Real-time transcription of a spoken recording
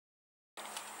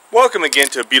Welcome again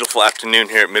to a beautiful afternoon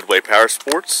here at Midway Power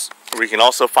Sports, where you can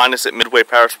also find us at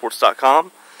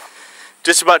midwaypowersports.com.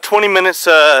 Just about 20 minutes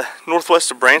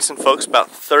northwest of Branson, folks,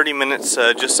 about 30 minutes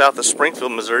just south of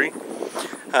Springfield, Missouri.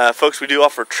 Folks, we do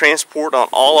offer transport on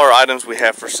all our items we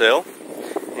have for sale.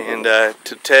 And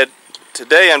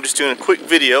today I'm just doing a quick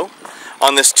video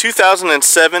on this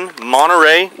 2007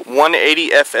 Monterey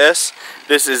 180Fs.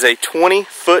 This is a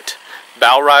 20-foot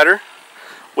bow rider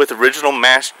with original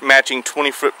matching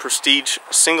 20-foot Prestige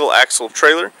single axle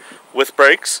trailer with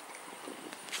brakes.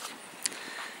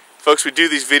 Folks, we do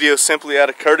these videos simply out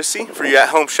of courtesy for you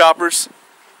at-home shoppers.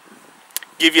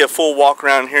 Give you a full walk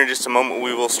around here in just a moment.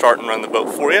 We will start and run the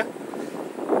boat for you.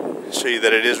 Show you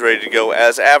that it is ready to go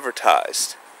as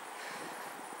advertised.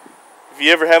 If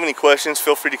you ever have any questions,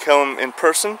 feel free to come in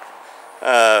person,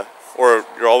 or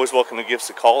you're always welcome to give us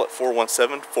a call at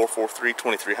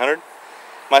 417-443-2300.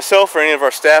 Myself or any of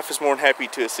our staff is more than happy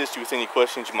to assist you with any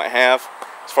questions you might have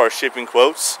as far as shipping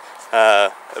quotes,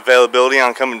 availability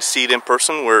on coming to see it in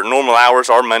person, where normal hours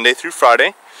are Monday through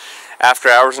Friday. After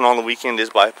hours and on the weekend is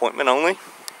by appointment only.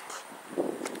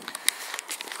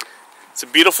 It's a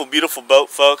beautiful, beautiful boat,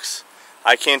 folks.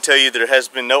 I can tell you there has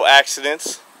been no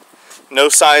accidents, no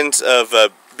signs of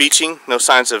beaching, no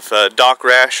signs of dock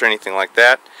rash or anything like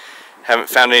that. Haven't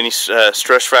found any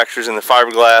stress fractures in the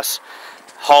fiberglass.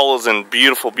 Hull is in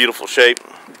beautiful, beautiful shape.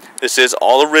 This is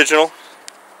all original.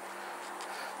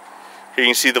 Here you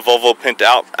can see the VOLVO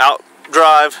PENTA out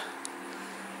drive,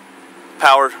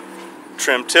 power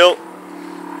trim tilt,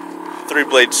 3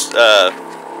 blades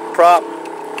prop.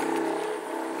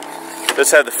 Does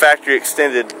have the factory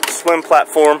extended swim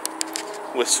platform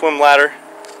with swim ladder.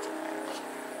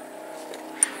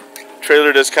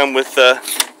 Trailer does come with your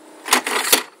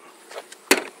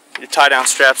tie down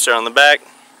straps there on the back.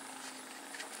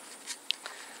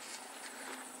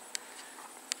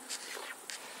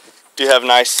 Do have a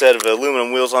nice set of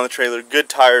aluminum wheels on the trailer, good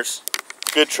tires,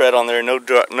 good tread on there, no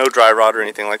dry rot or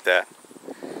anything like that.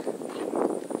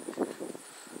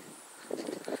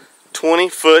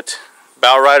 20-foot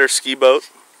bow rider ski boat.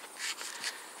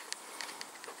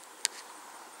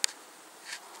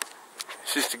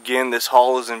 It's just, again, this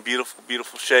hull is in beautiful,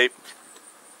 beautiful shape.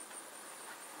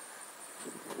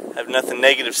 I have nothing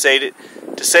negative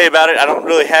to say about it. I don't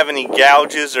really have any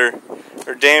gouges or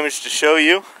damage to show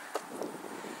you.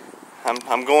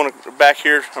 I'm going back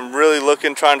here. I'm really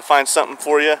looking, trying to find something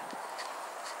for you.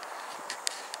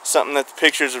 Something that the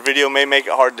pictures or video may make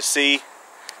it hard to see.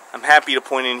 I'm happy to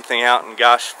point anything out, and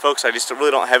gosh, folks, I just really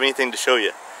don't have anything to show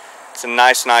you. It's a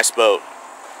nice, nice boat.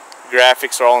 The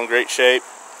graphics are all in great shape.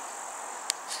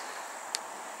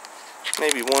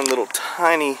 Maybe one little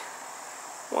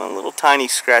tiny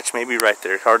scratch maybe right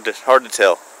there. Hard to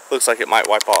tell. Looks like it might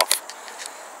wipe off.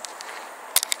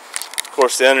 Of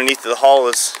course, the underneath of the hull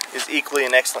is equally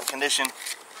in excellent condition.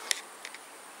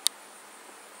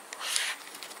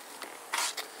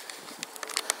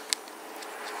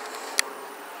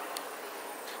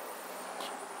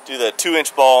 Do the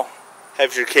 2-inch ball.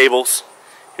 Have your cables.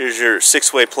 Here's your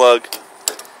 6-way plug.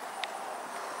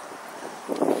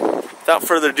 Without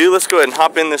further ado, let's go ahead and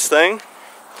hop in this thing.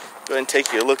 Go ahead and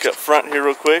take you a look up front here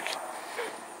real quick.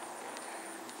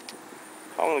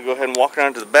 I'm going to go ahead and walk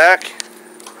around to the back.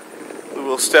 We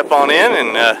will step on in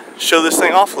and show this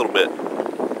thing off a little bit.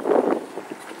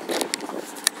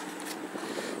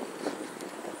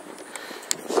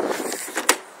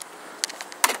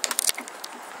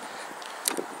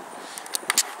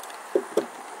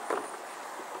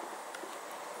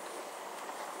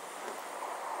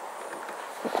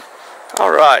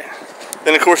 Alright,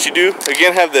 then of course you do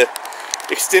again have the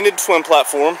extended swim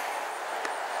platform.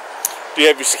 You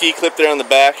have your ski clip there on the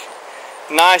back.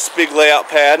 Nice big layout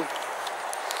pad.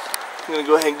 I'm going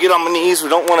to go ahead and get on my knees. We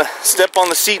don't want to step on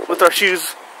the seat with our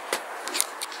shoes.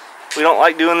 We don't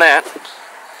like doing that.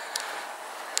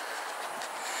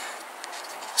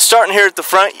 Starting here at the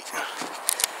front,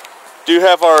 do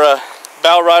have our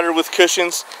bow rider with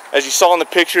cushions. As you saw in the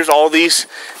pictures, all these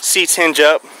seats hinge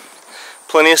up.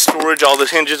 Plenty of storage. All the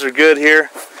hinges are good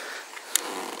here.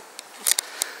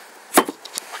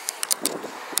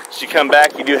 As you come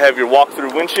back, you do have your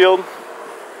walk-through windshield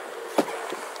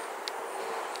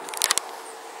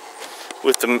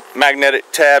with the magnetic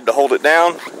tab to hold it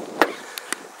down.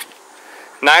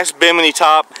 Nice bimini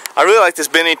top. I really like this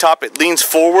bimini top. It leans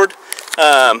forward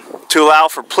to allow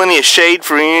for plenty of shade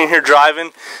for you in here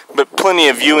driving, but plenty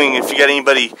of viewing if you got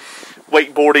anybody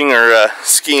wakeboarding or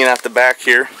skiing out the back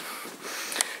here.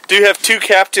 Do have 2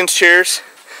 captain's chairs.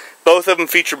 Both of them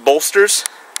feature bolsters,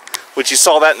 which you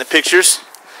saw that in the pictures.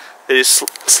 They just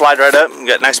slide right up. You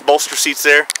got nice bolster seats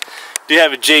there. Do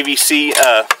have a JVC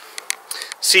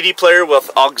CD player with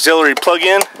auxiliary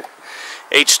plug-in,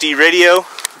 HD radio.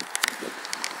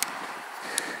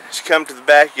 As you come to the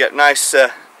back, you got nice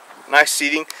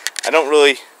seating. I don't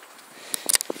really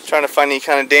trying to find any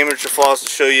kind of damage or flaws to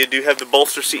show you. You do have the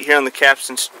bolster seat here on the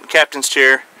captain's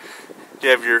chair. You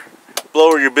have your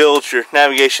blower, your bilge, your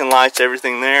navigation lights,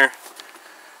 everything there.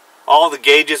 All the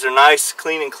gauges are nice,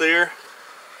 clean and clear.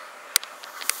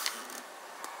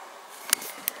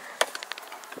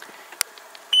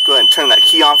 Go ahead and turn that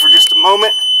key on for just a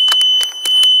moment.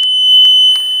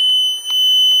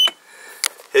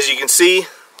 As you can see,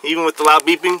 even with the loud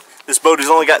beeping, this boat has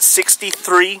only got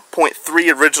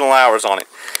 63.3 original hours on it.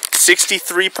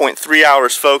 63.3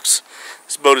 hours, folks.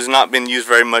 This boat has not been used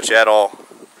very much at all.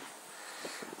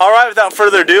 Alright, without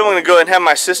further ado, I'm going to go ahead and have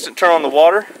my assistant turn on the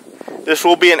water. This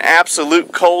will be an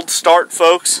absolute cold start,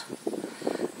 folks.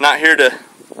 Not here to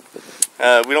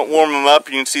we don't warm them up.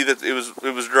 You can see that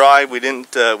it was dry. We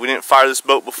didn't fire this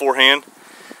boat beforehand,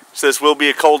 so this will be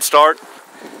a cold start.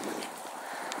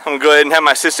 I'm gonna go ahead and have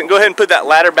my assistant go ahead and put that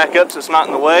ladder back up so it's not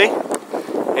in the way,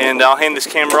 and I'll hand this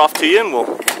camera off to you, and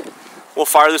we'll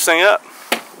fire this thing up.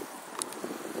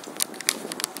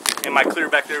 Am I clear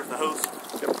back there with the hose?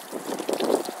 Yep.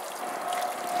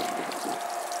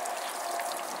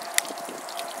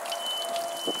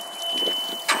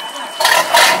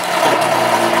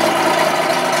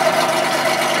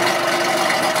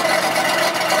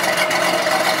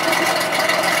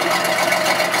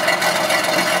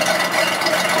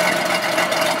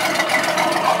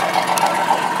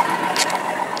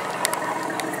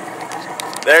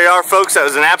 There you are, folks. That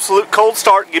was an absolute cold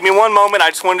start. Give me one moment. I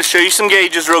just wanted to show you some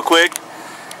gauges real quick.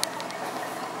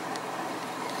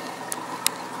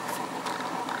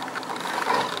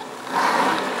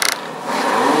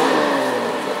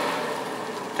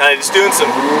 Kind of just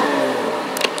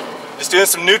doing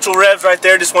some neutral revs right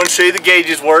there. Just want to show you the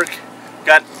gauges work.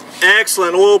 Got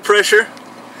excellent oil pressure.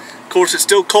 Of course, it's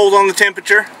still cold on the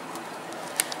temperature.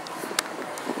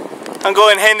 I'm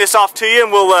going to hand this off to you,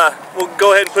 and we'll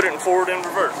go ahead and put it in forward and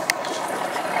reverse.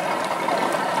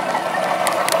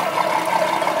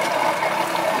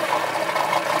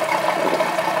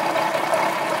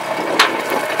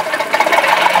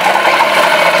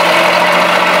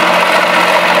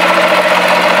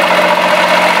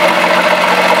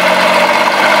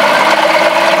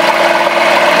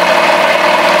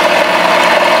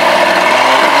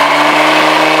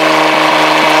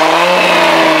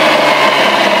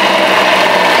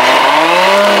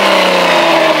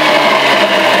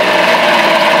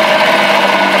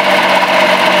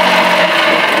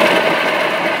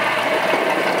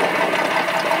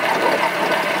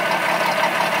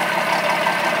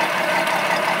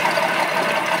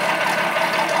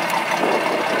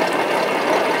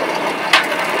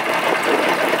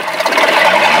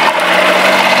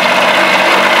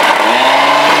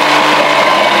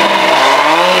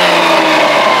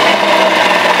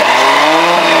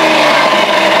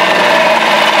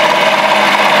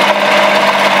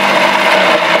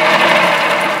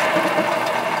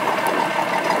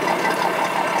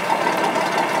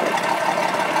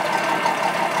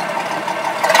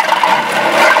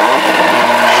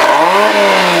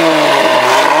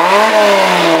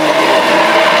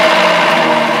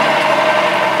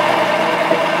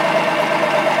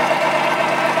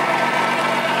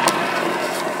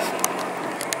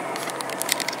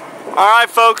 Alright,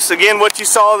 folks, again, what you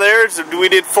saw there is we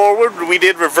did forward, we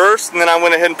did reverse, and then I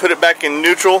went ahead and put it back in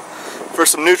neutral for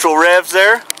some neutral revs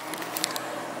there.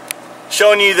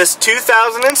 Showing you this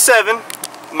 2007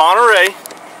 Monterey.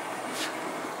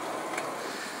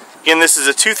 Again, this is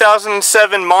a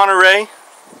 2007 Monterey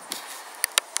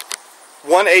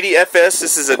 180Fs.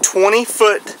 This is a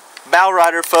 20-foot bow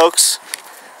rider, folks.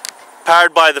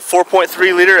 Powered by the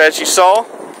 4.3 liter, as you saw.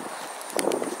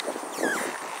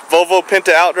 VOLVO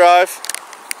PENTA outdrive.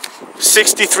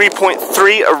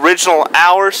 63.3 original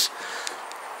hours.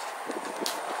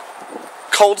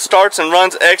 Cold starts and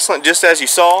runs excellent, just as you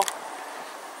saw.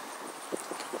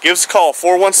 Give us a call,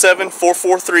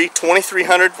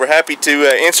 417-443-2300. We're happy to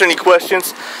answer any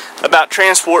questions about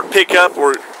transport, pickup,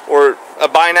 or a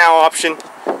buy now option.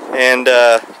 And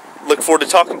look forward to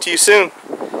talking to you soon.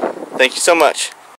 Thank you so much.